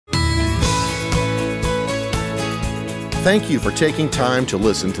Thank you for taking time to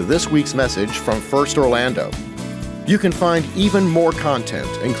listen to this week's message from First Orlando. You can find even more content,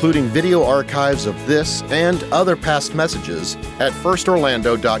 including video archives of this and other past messages at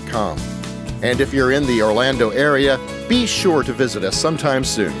firstorlando.com. And if you're in the Orlando area, be sure to visit us sometime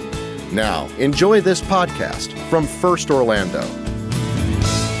soon. Now, enjoy this podcast from First Orlando.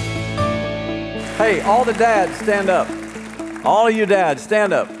 Hey, all the dads, stand up. All of you dads,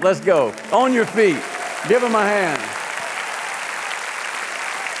 stand up. Let's go. On your feet. Give them a hand.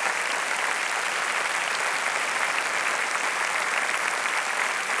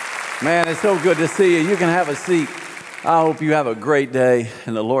 Man, it's so good to see you. You can have a seat. I hope you have a great day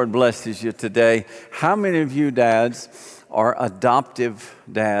and the Lord blesses you today. How many of you dads are adoptive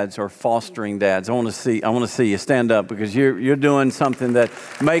dads or fostering dads? I want to see you stand up because you're doing something that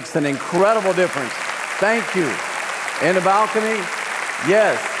makes an incredible difference. Thank you. In the balcony?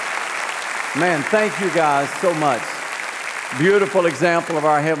 Yes. Man, thank you guys so much. Beautiful example of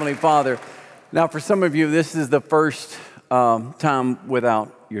our Heavenly Father. Now, for some of you, this is the first time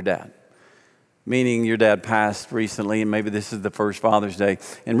without your dad, meaning your dad passed recently, and maybe this is the first Father's Day.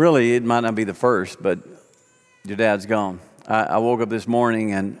 And really, it might not be the first, but your dad's gone. I woke up this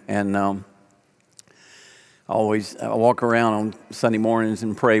morning and I walk around on Sunday mornings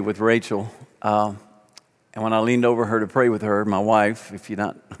and pray with Rachel. And when I leaned over her to pray with her, my wife, if you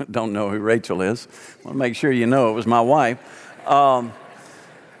don't know who Rachel is, I want to make sure you know it was my wife.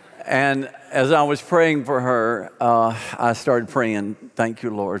 And as I was praying for her, I started praying, thank you,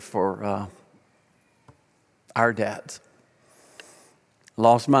 Lord, for our dads.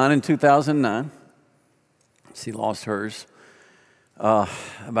 Lost mine in 2009. She lost hers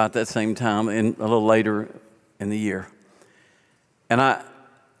about that same time, and a little later in the year. And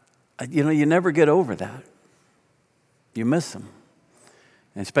you never get over that. You miss them,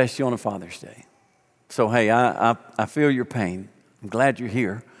 and especially on a Father's Day. So, hey, I feel your pain. I'm glad you're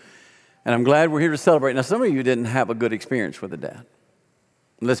here, and I'm glad we're here to celebrate. Now, some of you didn't have a good experience with a dad.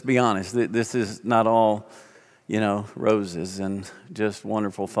 Let's be honest. This is not all, roses and just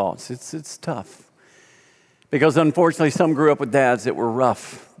wonderful thoughts. It's tough. Because unfortunately, some grew up with dads that were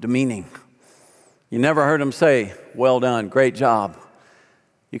rough, demeaning. You never heard them say, well done, great job.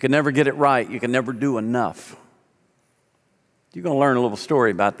 You can never get it right. You can never do enough. You're going to learn a little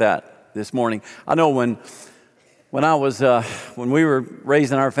story about that this morning. I know when we were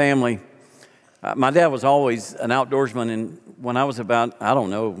raising our family, my dad was always an outdoorsman, and when I was about,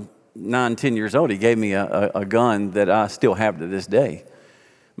 9, 10 years old, he gave me a gun that I still have to this day.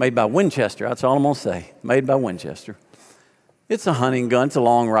 Made by Winchester, that's all I'm going to say. Made by Winchester. It's a hunting gun, it's a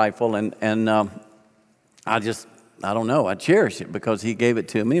long rifle, and I cherish it because he gave it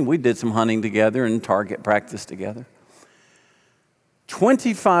to me, and we did some hunting together and target practice together.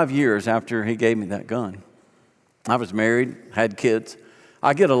 25 years after he gave me that gun, I was married, had kids.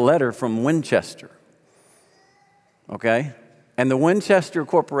 I get a letter from Winchester, okay? And the Winchester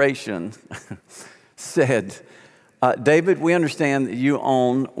Corporation said, David, we understand that you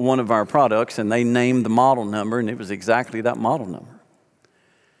own one of our products, and they named the model number, and it was exactly that model number.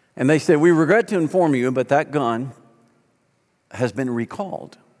 And they said, we regret to inform you, but that gun has been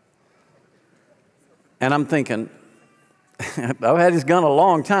recalled. And I'm thinking, I've had this gun a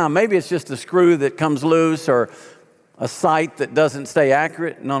long time. Maybe it's just a screw that comes loose or a sight that doesn't stay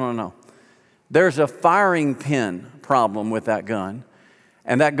accurate. No. There's a firing pin problem with that gun.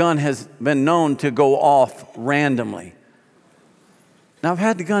 And that gun has been known to go off randomly. Now, I've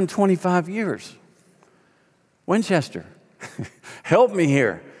had the gun 25 years. Winchester, help me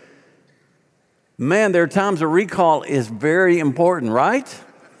here. Man, there are times a recall is very important, right?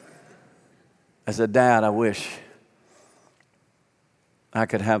 As a dad, I wish I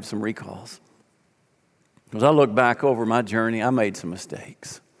could have some recalls. As I look back over my journey, I made some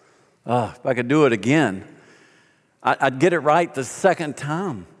mistakes. If I could do it again, I'd get it right the second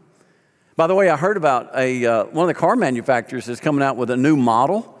time. By the way, I heard about one of the car manufacturers is coming out with a new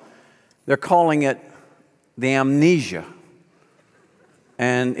model. They're calling it the Amnesia.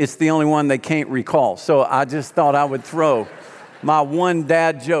 And it's the only one they can't recall. So I just thought I would throw my one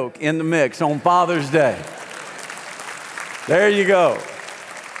dad joke in the mix on Father's Day. There you go.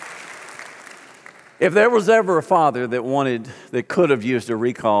 If there was ever a father that could have used a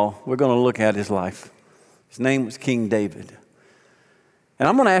recall, we're going to look at his life. His name was King David. And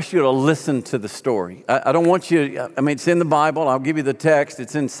I'm going to ask you to listen to the story. I don't want you, it's in the Bible. I'll give you the text.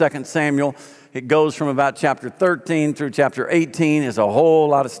 It's in 2 Samuel. It goes from about chapter 13 through chapter 18. There's a whole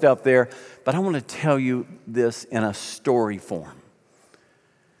lot of stuff there. But I want to tell you this in a story form.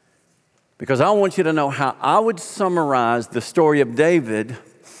 Because I want you to know how I would summarize the story of David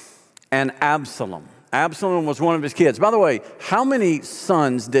and Absalom. Absalom was one of his kids. By the way, how many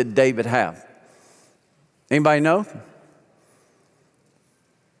sons did David have? Anybody know?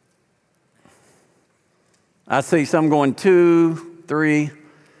 I see some going 2, 3.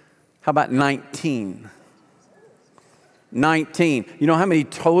 How about 19? 19. You know how many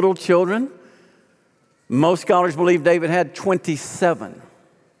total children? Most scholars believe David had 27.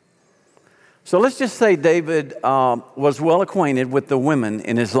 So let's just say David was well acquainted with the women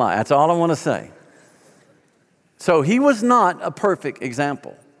in his life. That's all I want to say. So he was not a perfect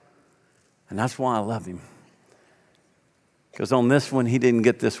example. And that's why I love him. Because on this one, he didn't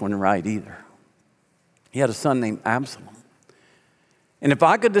get this one right either. He had a son named Absalom. And if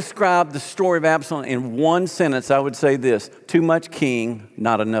I could describe the story of Absalom in one sentence, I would say this: too much king,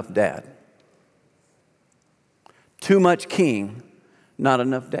 not enough dad. Too much king, not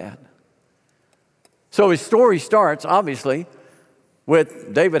enough dad. So his story starts, obviously,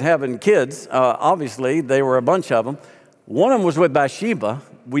 with David having kids. Obviously, they were a bunch of them. One of them was with Bathsheba.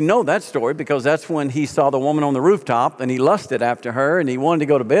 We know that story because that's when he saw the woman on the rooftop and he lusted after her and he wanted to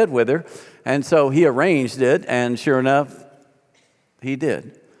go to bed with her. And so he arranged it, and sure enough, he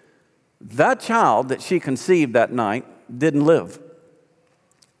did. That child that she conceived that night didn't live,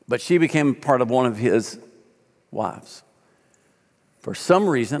 but she became part of one of his wives. For some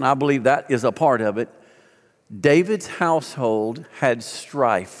reason, I believe that is a part of it. David's household had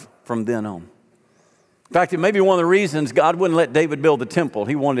strife from then on. In fact, it may be one of the reasons God wouldn't let David build the temple.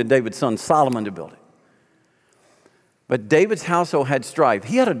 He wanted David's son Solomon to build it. But David's household had strife.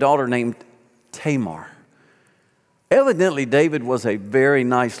 He had a daughter named Tamar. Evidently, David was a very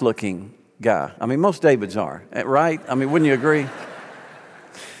nice-looking guy. I mean, most Davids are, right? I mean, wouldn't you agree?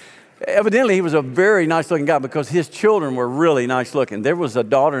 Evidently, he was a very nice-looking guy because his children were really nice-looking. There was a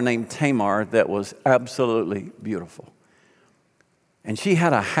daughter named Tamar that was absolutely beautiful. And she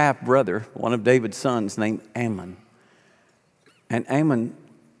had a half-brother, one of David's sons, named Ammon. And Ammon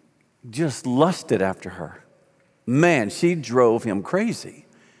just lusted after her. Man, she drove him crazy.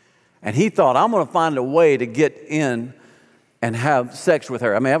 And he thought, I'm going to find a way to get in and have sex with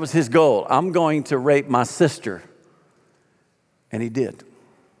her. I mean, that was his goal. I'm going to rape my sister. And he did.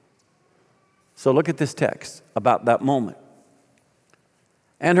 So look at this text about that moment.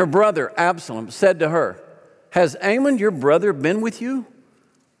 And her brother Absalom said to her, has Ammon, your brother, been with you?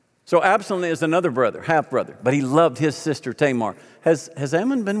 So Absalom is another brother, half-brother, but he loved his sister Tamar. Has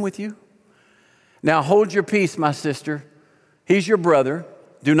Ammon been with you? Now hold your peace, my sister. He's your brother.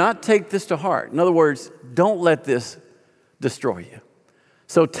 Do not take this to heart. In other words, don't let this destroy you.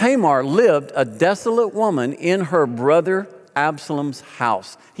 So Tamar lived a desolate woman in her brother Absalom's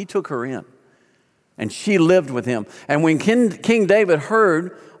house. He took her in, and she lived with him. And when King David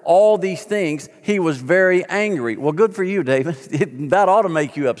heard all these things, he was very angry. Well, good for you, David. That ought to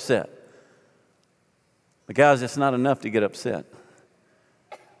make you upset. But guys, it's not enough to get upset.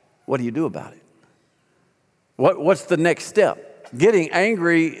 What do you do about it? What's the next step? Getting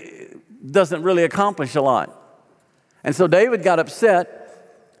angry doesn't really accomplish a lot. And so David got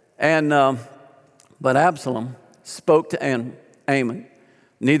upset, but Absalom spoke to Ammon,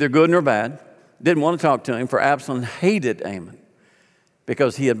 neither good nor bad, didn't want to talk to him, for Absalom hated Ammon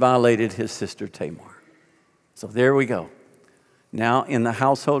because he had violated his sister Tamar. So there we go. Now in the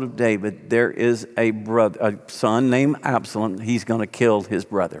household of David, there is a son named Absalom. He's going to kill his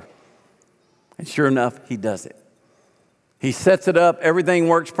brother. And sure enough, he does it. He sets it up, everything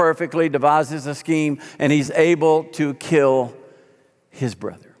works perfectly, devises a scheme, and he's able to kill his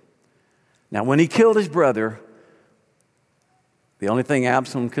brother. Now, when he killed his brother, the only thing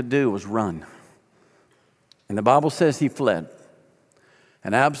Absalom could do was run. And the Bible says he fled.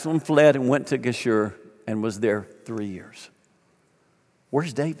 And Absalom fled and went to Geshur and was there 3 years.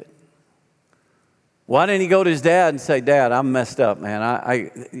 Where's David? Why didn't he go to his dad and say, Dad, I'm messed up,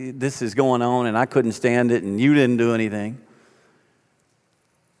 man. This is going on and I couldn't stand it and you didn't do anything.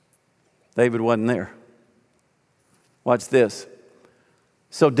 David wasn't there. Watch this.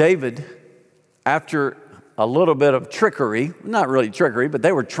 So David, after a little bit of trickery, not really trickery, but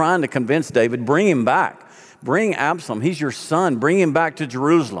they were trying to convince David, bring him back. Bring Absalom. He's your son. Bring him back to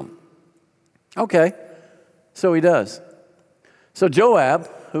Jerusalem. Okay. So he does. So Joab,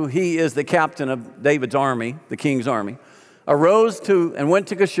 who he is the captain of David's army, the king's army, arose and went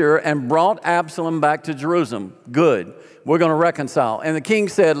to Geshur and brought Absalom back to Jerusalem. Good. We're going to reconcile. And the king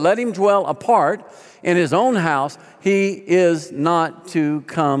said, let him dwell apart in his own house. He is not to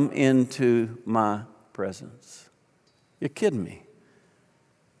come into my presence. You're kidding me.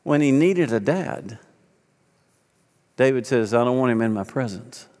 When he needed a dad, David says, I don't want him in my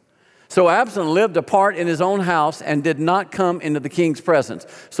presence. So Absalom lived apart in his own house and did not come into the king's presence.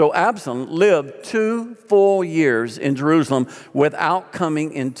 So Absalom lived 2 full years in Jerusalem without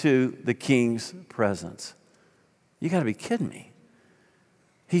coming into the king's presence. You got to be kidding me.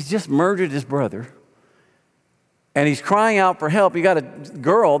 He's just murdered his brother, and he's crying out for help. You got a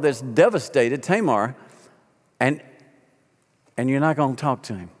girl that's devastated, Tamar, and you're not going to talk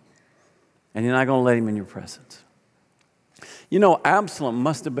to him, and you're not going to let him in your presence. You know, Absalom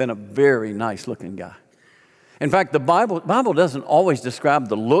must have been a very nice-looking guy. In fact, the Bible doesn't always describe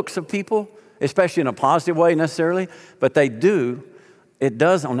the looks of people, especially in a positive way necessarily, but it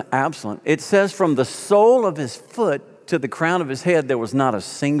does on Absalom. It says from the sole of his foot to the crown of his head, there was not a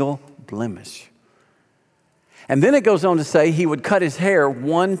single blemish. And then it goes on to say he would cut his hair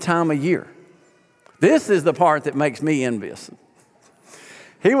 1 time a year. This is the part that makes me envious.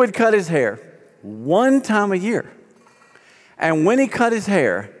 He would cut his hair 1 time a year. And when he cut his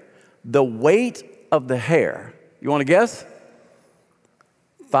hair, the weight of the hair, you want to guess?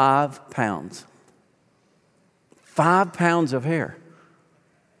 5 pounds. 5 pounds of hair.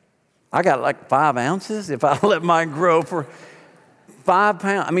 I got like 5 ounces if I let mine grow for 5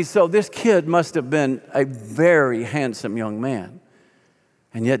 pounds. I mean, so this kid must have been a very handsome young man.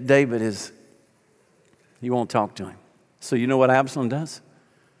 And yet David you won't talk to him. So you know what Absalom does?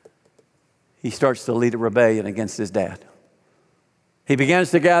 He starts to lead a rebellion against his dad. He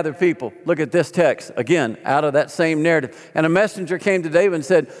begins to gather people. Look at this text, again, out of that same narrative. And a messenger came to David and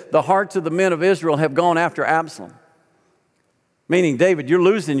said, the hearts of the men of Israel have gone after Absalom. Meaning, David, you're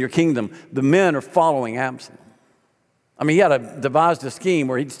losing your kingdom. The men are following Absalom. I mean, he had devised a scheme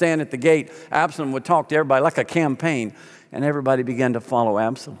where he'd stand at the gate. Absalom would talk to everybody like a campaign. And everybody began to follow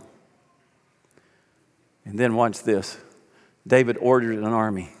Absalom. And then watch this. David ordered an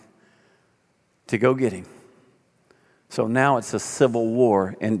army to go get him. So now it's a civil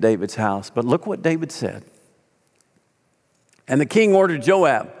war in David's house. But look what David said. And the king ordered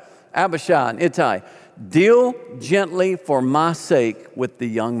Joab, Abishai, and Ittai, deal gently for my sake with the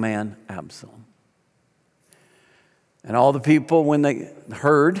young man Absalom. And all the people, when they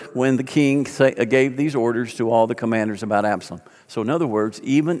heard when the king gave these orders to all the commanders about Absalom. So in other words,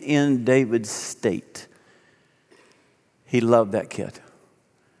 even in David's state, he loved that kid.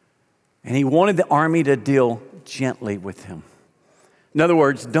 And he wanted the army to deal gently with him. In other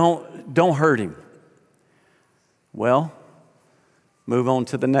words, don't hurt him. Well, move on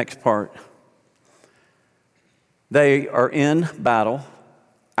to the next part. They are in battle.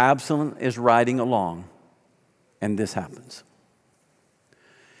 Absalom is riding along, and this happens.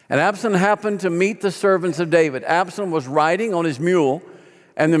 And Absalom happened to meet the servants of David. Absalom was riding on his mule,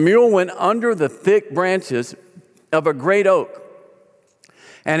 and the mule went under the thick branches of a great oak,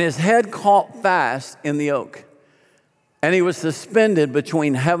 and his head caught fast in the oak. And he was suspended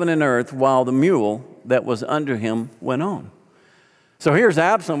between heaven and earth while the mule that was under him went on. So here's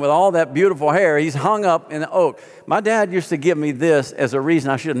Absalom with all that beautiful hair. He's hung up in the oak. My dad used to give me this as a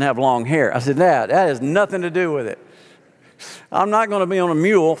reason I shouldn't have long hair. I said, Dad, that has nothing to do with it. I'm not going to be on a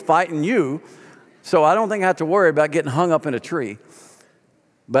mule fighting you, so I don't think I have to worry about getting hung up in a tree.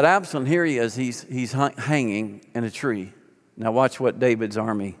 But Absalom, here he is. He's hanging in a tree. Now watch what David's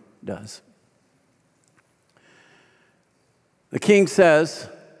army does. The king says,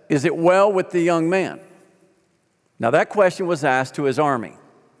 is it well with the young man? Now that question was asked to his army.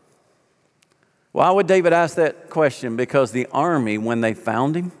 Why would David ask that question? Because the army, when they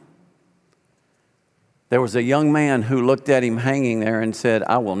found him, there was a young man who looked at him hanging there and said,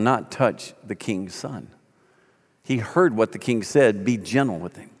 I will not touch the king's son. He heard what the king said, be gentle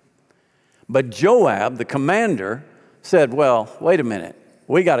with him. But Joab, the commander, said, well, wait a minute.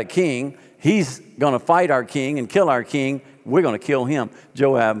 We got a king. He's going to fight our king and kill our king. We're going to kill him.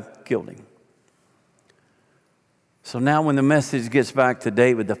 Joab killed him. So now when the message gets back to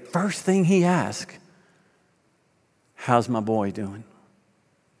David, the first thing he asks, how's my boy doing?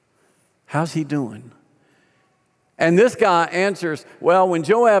 How's he doing? And this guy answers, well, when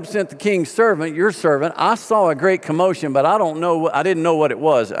Joab sent the king's servant, your servant, I saw a great commotion, but I didn't know what it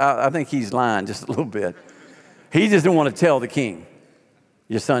was. I think he's lying just a little bit. He just didn't want to tell the king,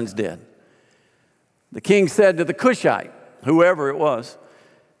 your son's dead. The king said to the Cushite, whoever it was,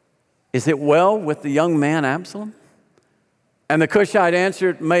 is it well with the young man Absalom? And the Cushite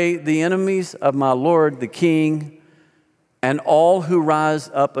answered, may the enemies of my lord the king and all who rise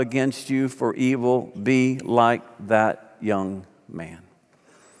up against you for evil be like that young man.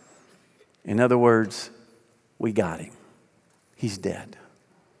 In other words, we got him. He's dead.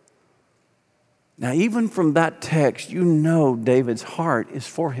 Now, even from that text, you know David's heart is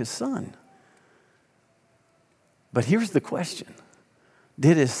for his son. But here's the question.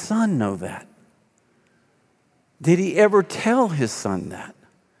 Did his son know that? Did he ever tell his son that?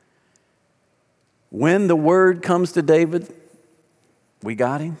 When the word comes to David, we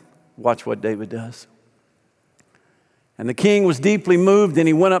got him. Watch what David does. And the king was deeply moved, and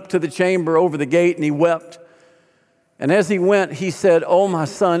he went up to the chamber over the gate, and he wept. And as he went, he said, "Oh, my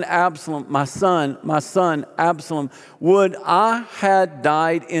son Absalom, my son Absalom, would I had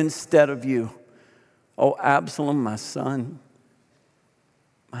died instead of you. Oh, Absalom, my son,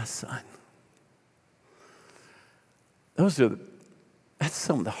 my son." That's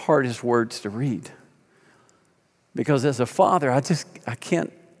some of the hardest words to read. Because as a father, I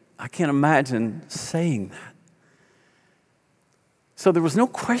can't imagine saying that. So there was no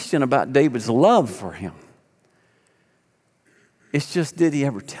question about David's love for him. It's just, did he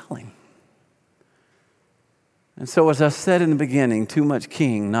ever tell him? And so as I said in the beginning, too much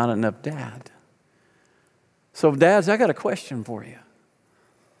king, not enough dad. So dads, I got a question for you.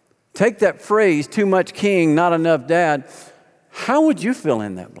 Take that phrase, too much king, not enough dad. How would you fill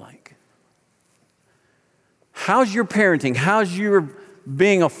in that blank? How's your parenting? How's your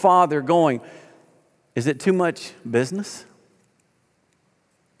being a father going? Is it too much business?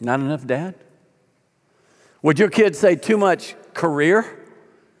 Not enough dad? Would your kids say too much career?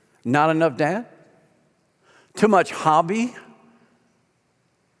 Not enough dad? Too much hobby?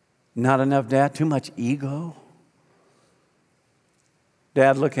 Not enough dad? Too much ego?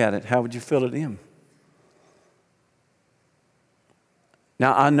 Dad, look at it. How would you fill it in?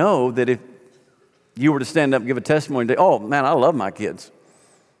 Now, I know that if you were to stand up and give a testimony today, oh, man, I love my kids.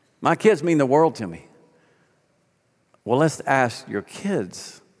 My kids mean the world to me. Well, let's ask your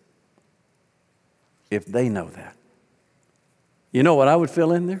kids if they know that. You know what I would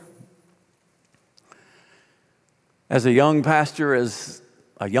fill in there? As a young pastor, as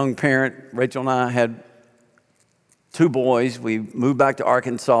a young parent, Rachel and I had 2 boys. We moved back to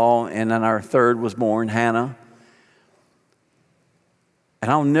Arkansas, and then our third was born, Hannah.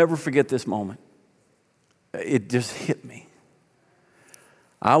 And I'll never forget this moment. It just hit me.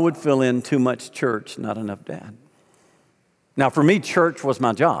 I would fill in too much church, not enough dad. Now, for me, church was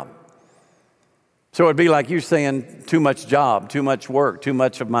my job. So it'd be like you saying too much job, too much work, too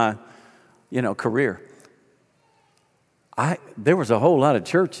much of my, career. There was a whole lot of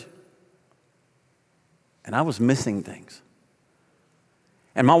church, and I was missing things.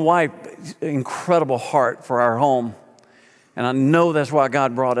 And my wife, incredible heart for our home, and I know that's why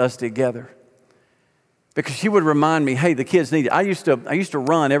God brought us together. Because she would remind me, hey, the kids need it. I used to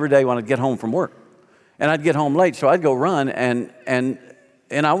run every day when I'd get home from work. And I'd get home late, so I'd go run, and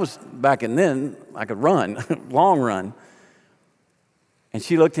I was, back in then, I could run, long run. And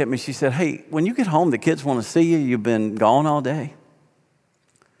she looked at me, she said, hey, when you get home, the kids want to see you. You've been gone all day.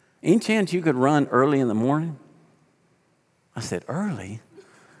 Any chance you could run early in the morning? I said, early?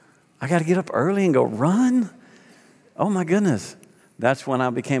 I got to get up early and go run? Oh, my goodness. That's when I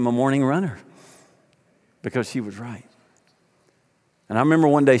became a morning runner, because she was right. And I remember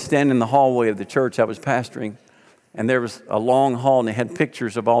one day standing in the hallway of the church I was pastoring, and there was a long hall, and they had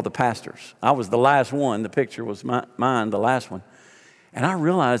pictures of all the pastors. I was the last one. The picture was mine, the last one. And I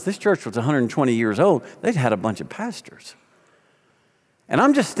realized this church was 120 years old. They'd had a bunch of pastors. And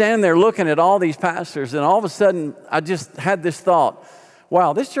I'm just standing there looking at all these pastors, and all of a sudden, I just had this thought,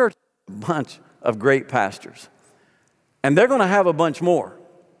 wow, this church has a bunch of great pastors. And they're going to have a bunch more.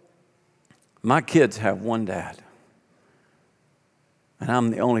 My kids have one dad. And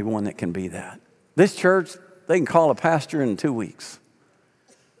I'm the only one that can be that. This church, they can call a pastor in 2 weeks.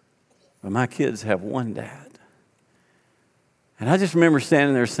 But my kids have one dad. And I just remember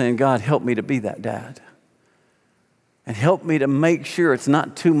standing there saying, God, help me to be that dad. And help me to make sure it's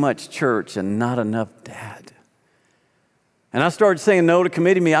not too much church and not enough dad. And I started saying no to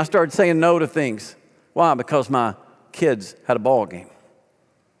committee meeting. I started saying no to things. Why? Because my kids had a ball game.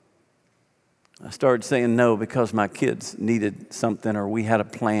 I started saying no because my kids needed something, or we had a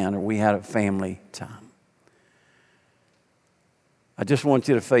plan, or we had a family time. I just want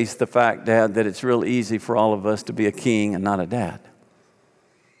you to face the fact, Dad, that it's real easy for all of us to be a king and not a dad.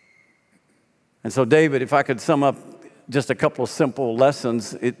 And so, David, if I could sum up just a couple of simple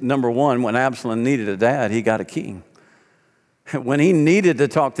lessons. Number one, when Absalom needed a dad, he got a king. When he needed to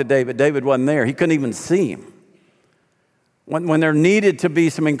talk to David, David wasn't there. He couldn't even see him. When there needed to be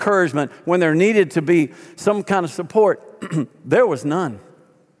some encouragement, when there needed to be some kind of support, there was none.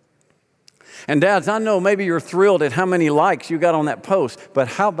 And dads, I know maybe you're thrilled at how many likes you got on that post, but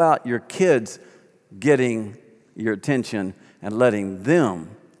how about your kids getting your attention and letting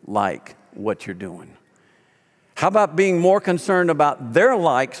them like what you're doing? How about being more concerned about their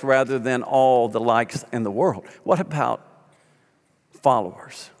likes rather than all the likes in the world? What about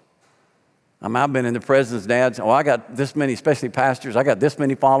followers. I've been in the president's dads. Oh, I got this many, especially pastors. I got this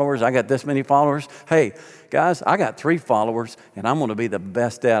many followers. I got this many followers. Hey, guys, I got 3 followers, and I'm going to be the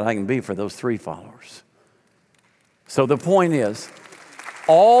best dad I can be for those 3 followers. So the point is,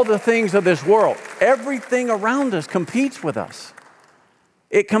 all the things of this world, everything around us competes with us.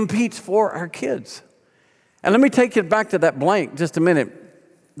 It competes for our kids. And let me take you back to that blank just a minute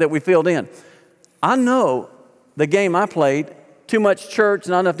that we filled in. I know the game I played, too much church,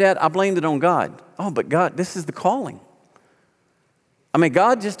 not enough dad, I blamed it on God. Oh, but God, this is the calling. I mean,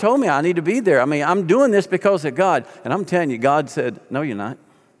 God just told me I need to be there. I mean, I'm doing this because of God. And I'm telling you, God said, no, you're not.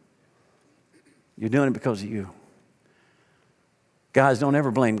 You're doing it because of you. Guys, don't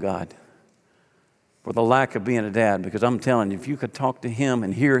ever blame God for the lack of being a dad, because I'm telling you, if you could talk to him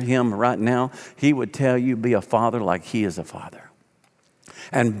and hear him right now, he would tell you be a father like he is a father.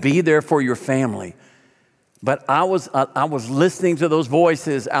 And be there for your family. But I was listening to those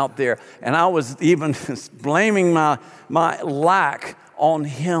voices out there, and I was even blaming my lack on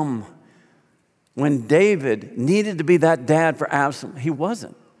him. When David needed to be that dad for Absalom, he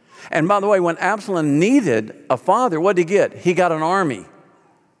wasn't. And by the way, when Absalom needed a father, what did he get? He got an army,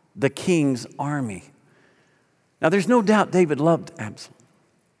 the king's army. Now, there's no doubt David loved Absalom.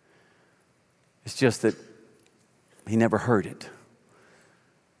 It's just that he never heard it.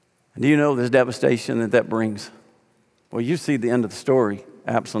 And do you know this devastation that brings? Well, you see the end of the story.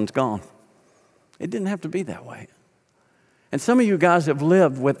 Absalom's gone. It didn't have to be that way. And some of you guys have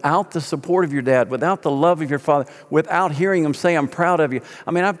lived without the support of your dad, without the love of your father, without hearing him say, I'm proud of you.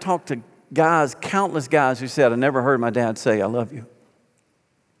 I mean, I've talked to guys, countless guys who said, I never heard my dad say, I love you.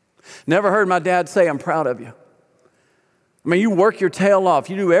 Never heard my dad say, I'm proud of you. I mean, you work your tail off.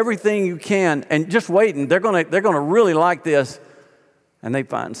 You do everything you can, and just waiting. They're gonna really like this. And they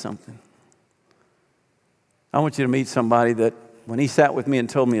find something. I want you to meet somebody that when he sat with me and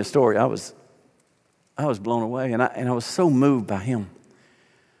told me a story, I was blown away, and I was so moved by him.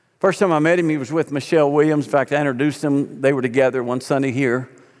 First time I met him, he was with Michelle Williams. In fact, I introduced them. They were together one Sunday here.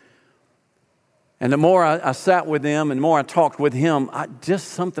 And the more I sat with them and the more I talked with him, just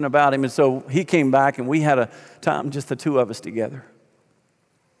something about him. And so he came back, and we had a time, just the 2 of us together.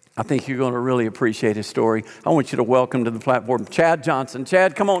 I think you're going to really appreciate his story. I want you to welcome to the platform Chad Johnson.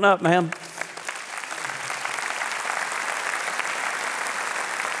 Chad, come on up, man.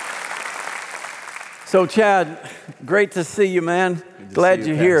 So, Chad, great to see you, man. Glad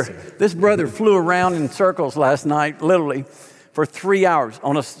you're here. This brother flew around in circles last night, literally, for 3 hours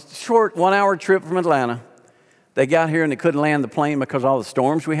on a short 1-hour trip from Atlanta. They got here and they couldn't land the plane because of all the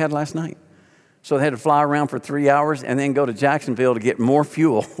storms we had last night. So they had to fly around for 3 hours and then go to Jacksonville to get more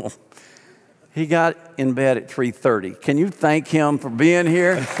fuel. He got in bed at 3:30. Can you thank him for being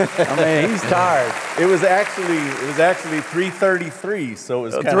here? I mean, he's tired. It was actually 3:33, so it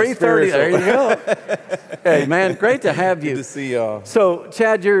was kind of 3:30. There you go. Hey, man, great to have you. Good to see y'all. So,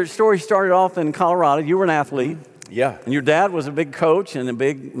 Chad, your story started off in Colorado. You were an athlete. Yeah. And your dad was a big coach and a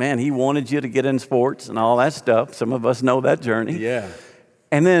big man. He wanted you to get in sports and all that stuff. Some of us know that journey. Yeah.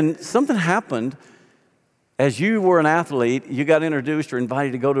 And then something happened. As you were an athlete, you got introduced or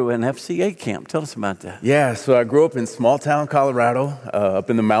invited to go to an FCA camp. Tell us about that. Yeah, so I grew up in small town Colorado, up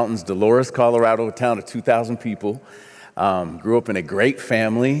in the mountains, Dolores, Colorado, a town of 2,000 people. Grew up in a great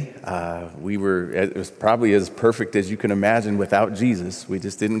family. It was probably as perfect as you can imagine without Jesus. We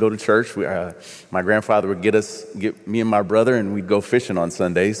just didn't go to church. My grandfather would get me and my brother, and we'd go fishing on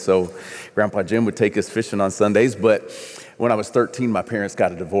Sundays. So Grandpa Jim would take us fishing on Sundays. But when I was 13, my parents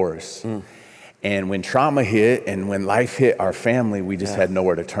got a divorce. And when trauma hit and when life hit our family, we just had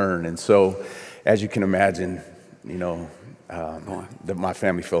nowhere to turn. And so, as you can imagine, my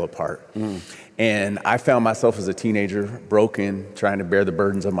family fell apart. And I found myself as a teenager, broken, trying to bear the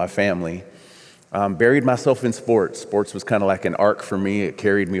burdens of my family. Buried myself in sports. Sports was kind of like an arc for me. It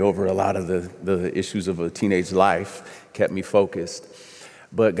carried me over a lot of the issues of a teenage life, kept me focused.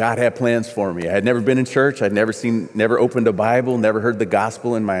 But God had plans for me. I had never been in church. I'd never opened a Bible, never heard the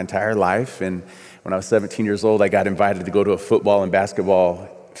gospel in my entire life. And when I was 17 years old, I got invited to go to a football and basketball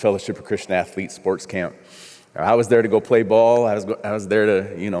Fellowship of Christian Athletes sports camp. I was there to go play ball. I was there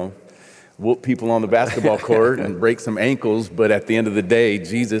to, whoop people on the basketball court and break some ankles. But at the end of the day,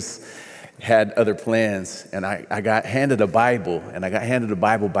 Jesus had other plans, and I got handed a Bible, and I got handed a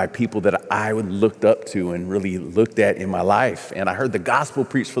Bible by people that I looked up to and really looked at in my life. And I heard the gospel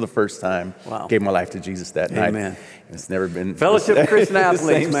preached for the first time. Wow. Gave my life to Jesus that night. Amen. And it's never been Fellowship of Christian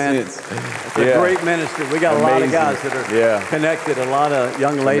Athletes, man. It's a great ministry. We got a lot of guys that are connected, a lot of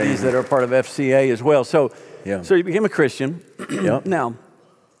young ladies that are part of FCA as well. So you became a Christian. Now,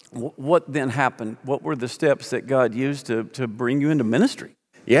 what then happened? What were the steps that God used to bring you into ministry?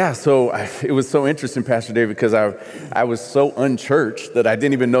 Yeah, so it was so interesting, Pastor David, because I was so unchurched that I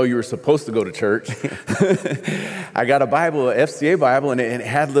didn't even know you were supposed to go to church. I got a Bible, an FCA Bible, and it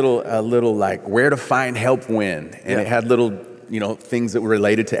had a little like where to find help when, and it had little things that were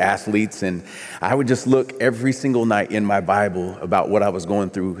related to athletes, and I would just look every single night in my Bible about what I was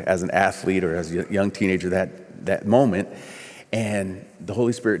going through as an athlete or as a young teenager that moment. And the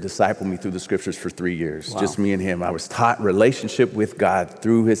Holy Spirit discipled me through the scriptures for 3 years, just me and him. I was taught relationship with God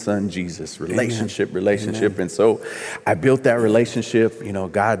through his son, Jesus, relationship. Amen. And so I built that relationship.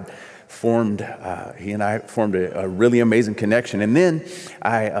 God formed, he and I formed a really amazing connection. And then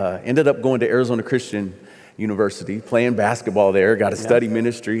I ended up going to Arizona Christian University, playing basketball there, got to study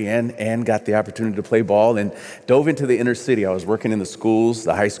ministry and got the opportunity to play ball and dove into the inner city. I was working in the schools,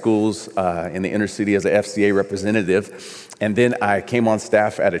 the high schools in the inner city as an FCA representative. And then I came on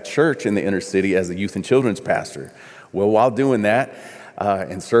staff at a church in the inner city as a youth and children's pastor. Well, while doing that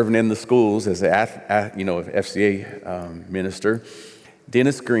and serving in the schools as an FCA minister,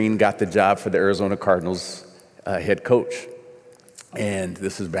 Dennis Green got the job for the Arizona Cardinals head coach. And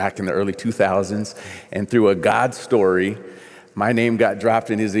this is back in the early 2000s. And through a God story, my name got dropped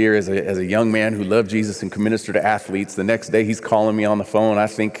in his ear as a young man who loved Jesus and could minister to athletes. The next day, he's calling me on the phone. I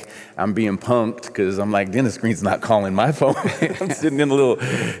think I'm being punked because I'm like, Dennis Green's not calling my phone. I'm sitting in a little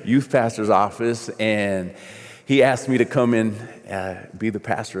youth pastor's office, and he asked me to come in, be the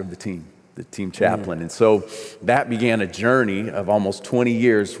pastor of the team chaplain. And so that began a journey of almost 20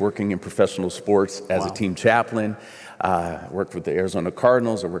 years working in professional sports as a team chaplain. Worked with the Arizona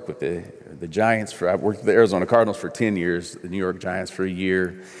Cardinals. I worked with the Giants. I worked with the Arizona Cardinals for 10 years, the New York Giants for a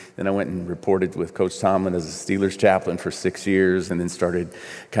year. Then I went and reported with Coach Tomlin as a Steelers chaplain for 6 years, and then started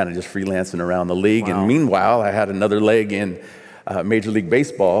kind of just freelancing around the league. And meanwhile, I had another leg in Major League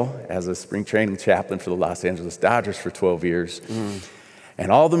Baseball as a spring training chaplain for the Los Angeles Dodgers for 12 years.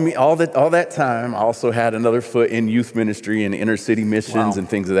 And all that time, I also had another foot in youth ministry and inner city missions and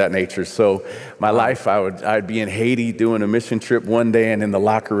things of that nature. So my life, I'd be in Haiti doing a mission trip one day, and in the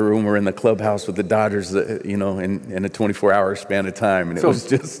locker room or in the clubhouse with the Dodgers, in a 24-hour span of time. And it was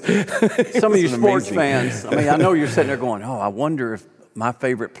just some of you sports fans. I mean, I know you're sitting there going, "Oh, I wonder if my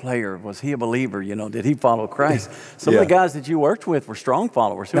favorite player, was he a believer? Did he follow Christ?" Some of the guys that you worked with were strong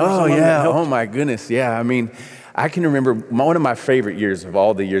followers. Oh my goodness, yeah. I mean, I can remember one of my favorite years of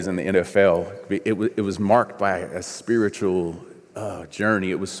all the years in the NFL. It was marked by a spiritual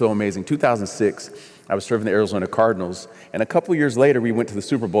journey. It was so amazing. 2006, I was serving the Arizona Cardinals, and a couple years later, we went to the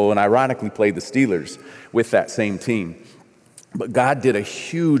Super Bowl and ironically played the Steelers with that same team. But God did a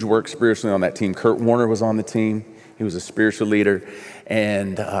huge work spiritually on that team. Kurt Warner was on the team. He was a spiritual leader.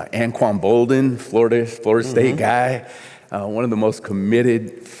 And Anquan Bolden, Florida State guy, one of the most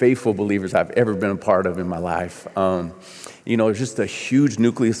committed, faithful believers I've ever been a part of in my life. It's just a huge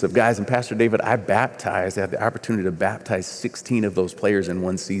nucleus of guys. And Pastor David, I had the opportunity to baptize 16 of those players in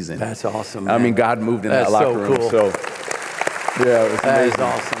one season. That's awesome, man. I mean, God moved in that locker room. Cool. So, yeah, it was amazing. That is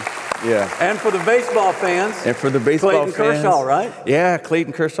awesome. Yeah. And for the baseball fans. Clayton Kershaw, right? Yeah,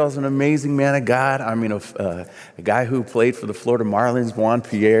 Clayton Kershaw is an amazing man of God. I mean, a guy who played for the Florida Marlins, Juan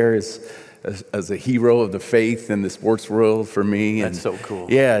Pierre, is as a hero of the faith in the sports world for me. That's so cool.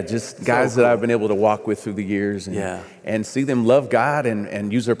 Yeah, just guys that I've been able to walk with through the years and see them love God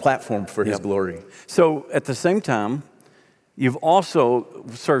and use their platform for His glory. So at the same time, you've also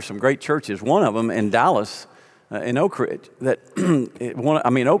served some great churches. One of them in Dallas, in Oak Ridge,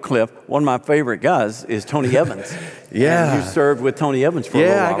 Oak Cliff. One of my favorite guys is Tony Evans. Yeah, and you served with Tony Evans for a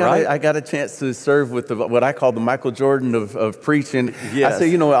little while, right? I got a chance to serve with what I call the Michael Jordan of preaching. Yes. I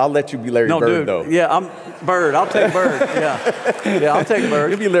say, I'll let you be Larry Bird, though. Yeah, I'm Bird. I'll take Bird. Yeah, I'll take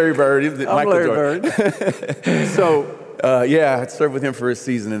Bird. You'll be Larry Bird. I'm Michael Larry Jordan. Bird. So, I served with him for a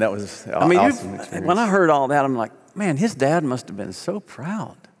season, and that was awesome experience. When I heard all that, I'm like, man, his dad must have been so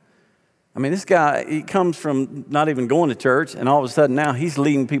proud. I mean, this guy, he comes from not even going to church, and all of a sudden now he's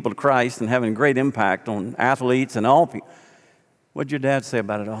leading people to Christ and having great impact on athletes and all people. What'd your dad say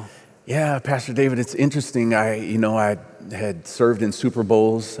about it all? Yeah, Pastor David, it's interesting. I had served in Super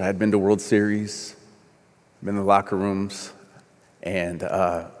Bowls. I had been to World Series, been in the locker rooms, and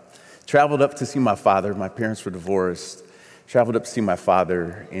traveled up to see my father. My parents were divorced. Traveled up to see my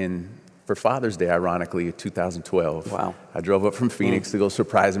father for Father's Day, ironically, 2012. Wow. I drove up from Phoenix to go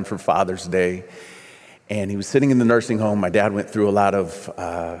surprise him for Father's Day. And he was sitting in the nursing home. My dad went through a lot of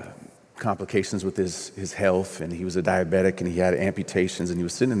complications with his health, and he was a diabetic, and he had amputations, and he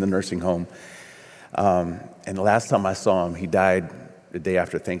was sitting in the nursing home. And the last time I saw him, he died the day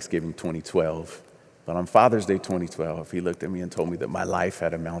after Thanksgiving 2012. But on Father's Day 2012, he looked at me and told me that my life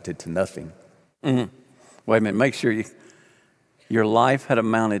had amounted to nothing. Mm-hmm. Wait a minute, make sure your life had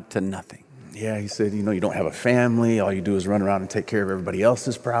amounted to nothing. Yeah, he said, you don't have a family. All you do is run around and take care of everybody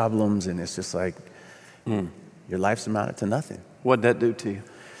else's problems. And it's just like, your life's amounted to nothing. What'd that do to you?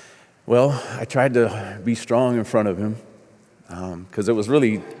 Well, I tried to be strong in front of him because it was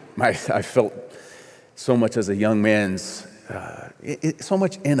really, I felt so much as a young man's, so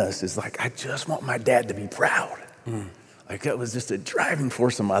much in us is like, I just want my dad to be proud. Like that was just a driving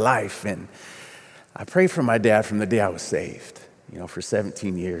force of my life. And I prayed for my dad from the day I was saved, for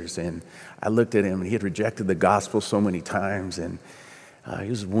 17 years. And I looked at him and he had rejected the gospel so many times and he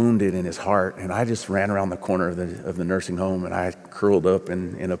was wounded in his heart. And I just ran around the corner of the nursing home and I curled up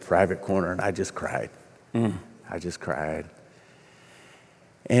in a private corner and I just cried. I just cried.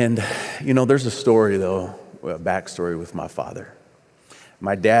 And, there's a story though, a backstory with my father.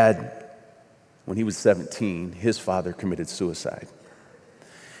 My dad, when he was 17, his father committed suicide.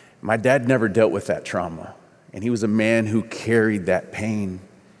 My dad never dealt with that trauma, and he was a man who carried that pain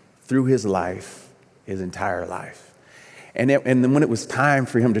through his life, his entire life. And then when it was time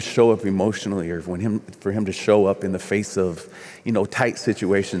for him to show up emotionally, or for him to show up in the face of, tight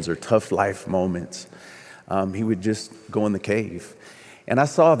situations or tough life moments, he would just go in the cave. And I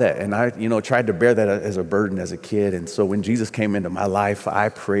saw that, and I, tried to bear that as a burden as a kid. And so when Jesus came into my life, I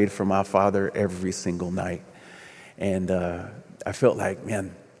prayed for my father every single night. And I felt like,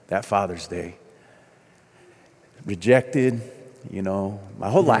 man, that Father's Day, rejected, my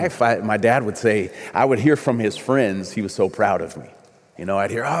whole life, my dad would say, I would hear from his friends, he was so proud of me.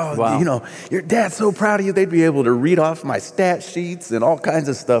 I'd hear, wow. Your dad's so proud of you. They'd be able to read off my stat sheets and all kinds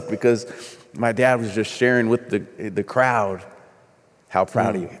of stuff because my dad was just sharing with the crowd how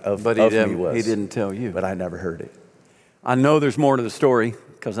proud of me he was. He didn't tell you. But I never heard it. I know there's more to the story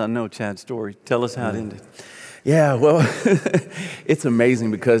because I know Chad's story. Tell us how it ended. Yeah, well, it's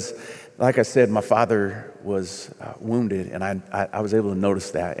amazing because, like I said, my father was wounded, and I was able to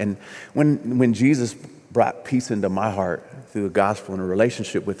notice that. And when Jesus brought peace into my heart through the gospel and a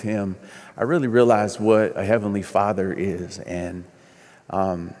relationship with him, I really realized what a heavenly Father is. And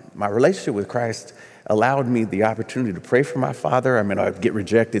my relationship with Christ allowed me the opportunity to pray for my father. I mean, I'd get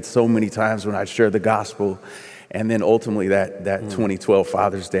rejected so many times when I'd share the gospel. And then ultimately that 2012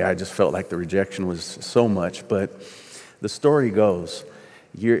 Father's Day, I just felt like the rejection was so much. But the story goes,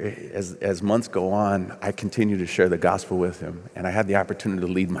 as months go on, I continue to share the gospel with him. And I had the opportunity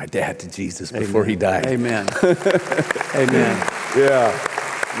to lead my dad to Jesus before he died. Amen. Amen.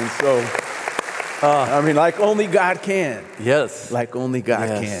 Yeah. And so, like only God can. Yes. Like only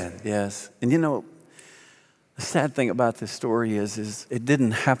God can. Yes. And the sad thing about this story is it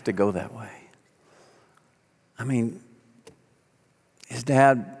didn't have to go that way. I mean, his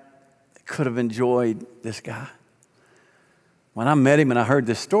dad could have enjoyed this guy. When I met him and I heard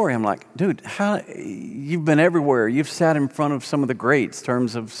this story, I'm like, dude, you've been everywhere. You've sat in front of some of the greats in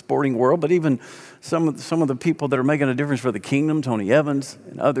terms of sporting world, but even some of the people that are making a difference for the kingdom, Tony Evans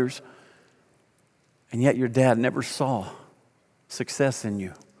and others. And yet your dad never saw success in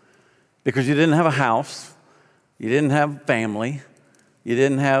you because you didn't have a house, you didn't have family, you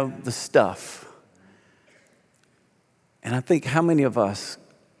didn't have the stuff. And I think how many of us,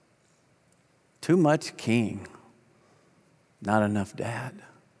 too much king, not enough dad.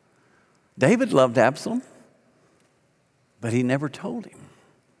 David loved Absalom, but he never told him.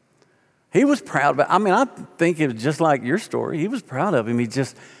 He was proud of it. I mean, I think it was just like your story. He was proud of him.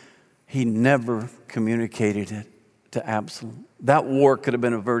 He never communicated it to Absalom. That war could have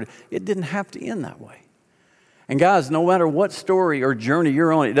been averted. It didn't have to end that way. And guys, no matter what story or journey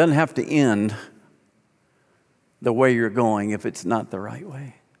you're on, it doesn't have to end the way you're going if it's not the right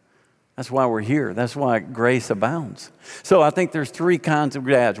way. That's why we're here. That's why grace abounds. So I think there's three kinds of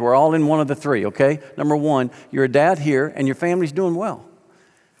dads. We're all in one of the three, okay? Number one, you're a dad here and your family's doing well.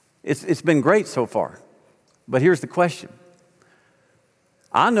 It's been great so far. But here's the question.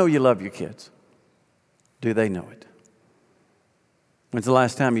 I know you love your kids. Do they know it? When's the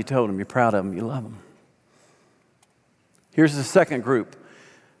last time you told them you're proud of them, you love them? Here's the second group.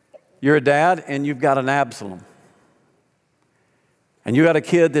 You're a dad and you've got an Absalom. And you got a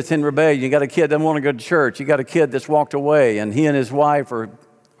kid that's in rebellion. You got a kid that doesn't want to go to church. You got a kid that's walked away and he and his wife or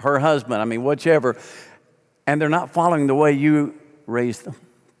her husband, whichever, and they're not following the way you raised them.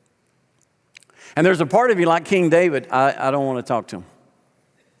 And there's a part of you like King David, I don't want to talk to him.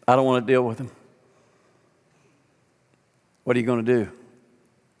 I don't want to deal with him. What are you going to do?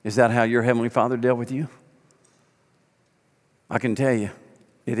 Is that how your Heavenly Father dealt with you? I can tell you,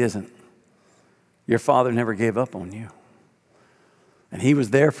 it isn't. Your Father never gave up on you. And He was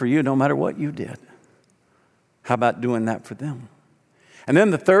there for you no matter what you did. How about doing that for them? And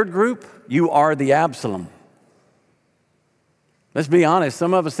then the third group, you are the Absalom. Let's be honest,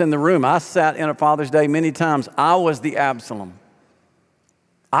 some of us in the room, I sat in a Father's Day many times. I was the Absalom.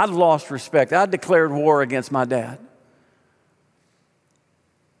 I'd lost respect. I declared war against my dad.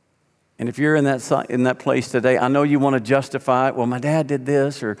 And if you're in that place today, I know you want to justify it. Well, my dad did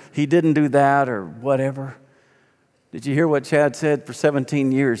this, or he didn't do that, or whatever. Did you hear what Chad said? For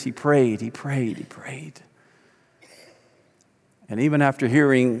 17 years, he prayed, he prayed, he prayed. And even after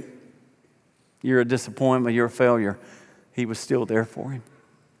hearing you're a disappointment, you're a failure, he was still there for him.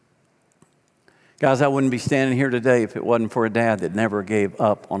 Guys, I wouldn't be standing here today if it wasn't for a dad that never gave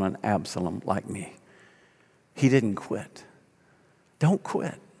up on an Absalom like me. He didn't quit. Don't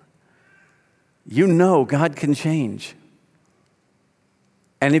quit. You know God can change.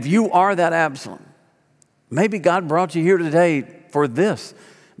 And if you are that Absalom, maybe God brought you here today for this.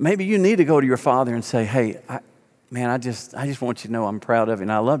 Maybe you need to go to your father and say, hey, I just want you to know I'm proud of you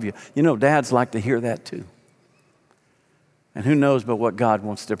and I love you. You know, dads like to hear that too. And who knows but what God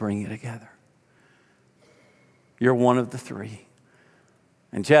wants to bring you together. You're one of the three.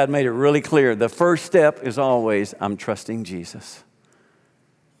 And Chad made it really clear. The first step is always, I'm trusting Jesus.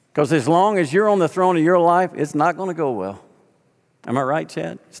 Because as long as you're on the throne of your life, it's not going to go well. Am I right,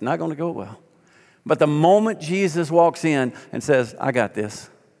 Chad? It's not going to go well. But the moment Jesus walks in and says, I got this,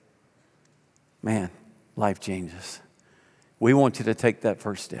 man, life changes. We want you to take that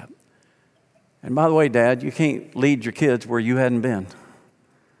first step. And by the way, Dad, you can't lead your kids where you hadn't been.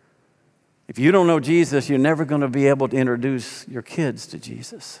 If you don't know Jesus, you're never going to be able to introduce your kids to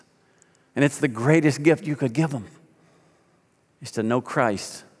Jesus. And it's the greatest gift you could give them, is to know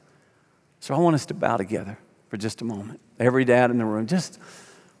Christ. So I want us to bow together for just a moment. Every dad in the room, just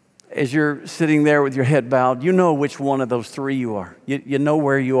as you're sitting there with your head bowed, you know which one of those three you are. You know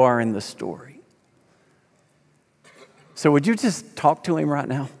where you are in the story. So would you just talk to him right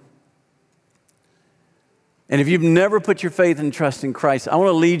now? And if you've never put your faith and trust in Christ, I want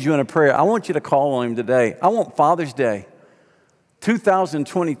to lead you in a prayer. I want you to call on him today. I want Father's Day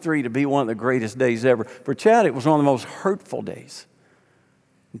 2023 to be one of the greatest days ever. For Chad, it was one of the most hurtful days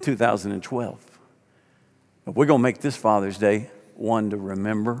in 2012. But we're going to make this Father's Day one to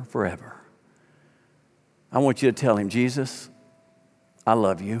remember forever. I want you to tell him, Jesus, I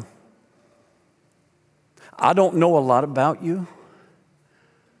love you. I don't know a lot about you,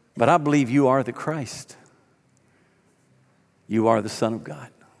 but I believe you are the Christ. You are the Son of God.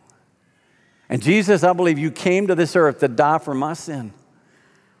 And Jesus, I believe you came to this earth to die for my sin.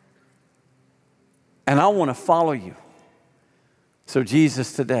 And I want to follow you. So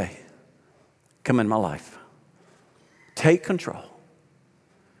Jesus, today, come in my life. Take control.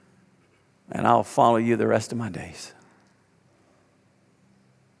 And I'll follow you the rest of my days.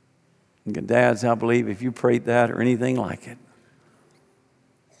 And dads, I believe if you prayed that or anything like it,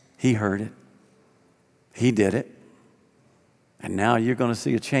 he heard it. He did it. And now you're going to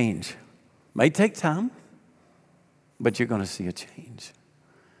see a change. May take time, but you're going to see a change.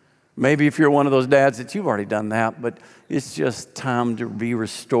 Maybe if you're one of those dads that you've already done that, but it's just time to be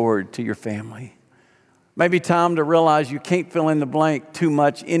restored to your family. Maybe time to realize you can't fill in the blank too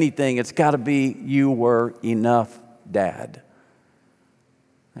much anything. It's got to be you were enough, Dad.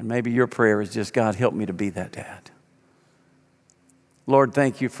 And maybe your prayer is just, God, help me to be that dad. Lord,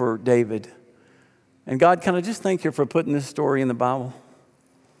 thank you for David. And God, can I just thank you for putting this story in the Bible?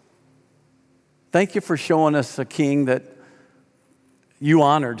 Thank you for showing us a king that you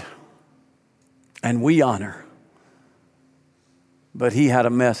honored and we honor. But he had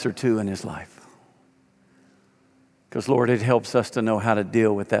a mess or two in his life. Because, Lord, it helps us to know how to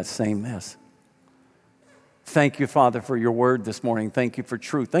deal with that same mess. Thank you, Father, for your word this morning. Thank you for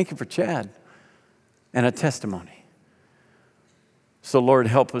truth. Thank you for Chad and a testimony. So, Lord,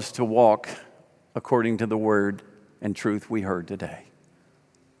 help us to walk according to the word and truth we heard today.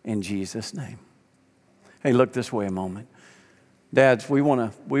 In Jesus' name. Hey, look this way a moment. Dads, we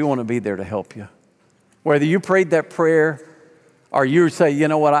want to be there to help you. Whether you prayed that prayer or you say, you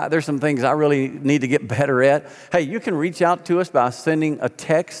know what, there's some things I really need to get better at. Hey, you can reach out to us by sending a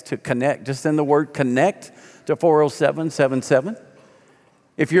text to connect. Just send the word connect to 40777.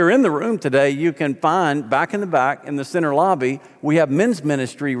 If you're in the room today, you can find back in the back in the center lobby, we have men's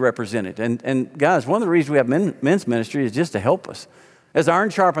ministry represented. And guys, one of the reasons we have men's ministry is just to help us. As iron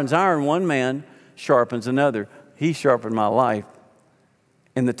sharpens iron, one man sharpens another. He sharpened my life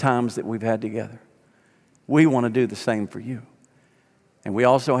in the times that we've had together. We want to do the same for you. And we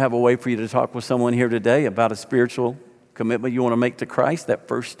also have a way for you to talk with someone here today about a spiritual commitment you want to make to Christ, that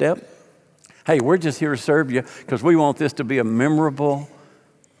first step. Hey, we're just here to serve you because we want this to be a memorable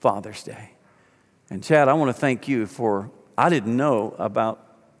Father's Day. And Chad, I want to thank you I didn't know about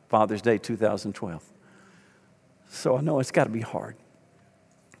Father's Day 2012. So I know it's got to be hard.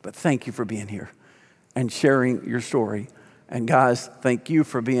 But thank you for being here and sharing your story. And guys, thank you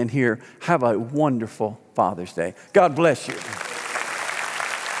for being here. Have a wonderful Father's Day. God bless you.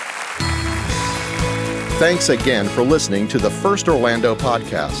 Thanks again for listening to the First Orlando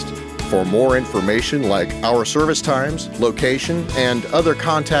podcast. For more information like our service times, location, and other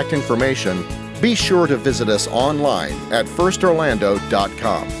contact information, be sure to visit us online at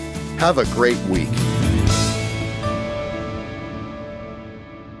firstorlando.com. Have a great week.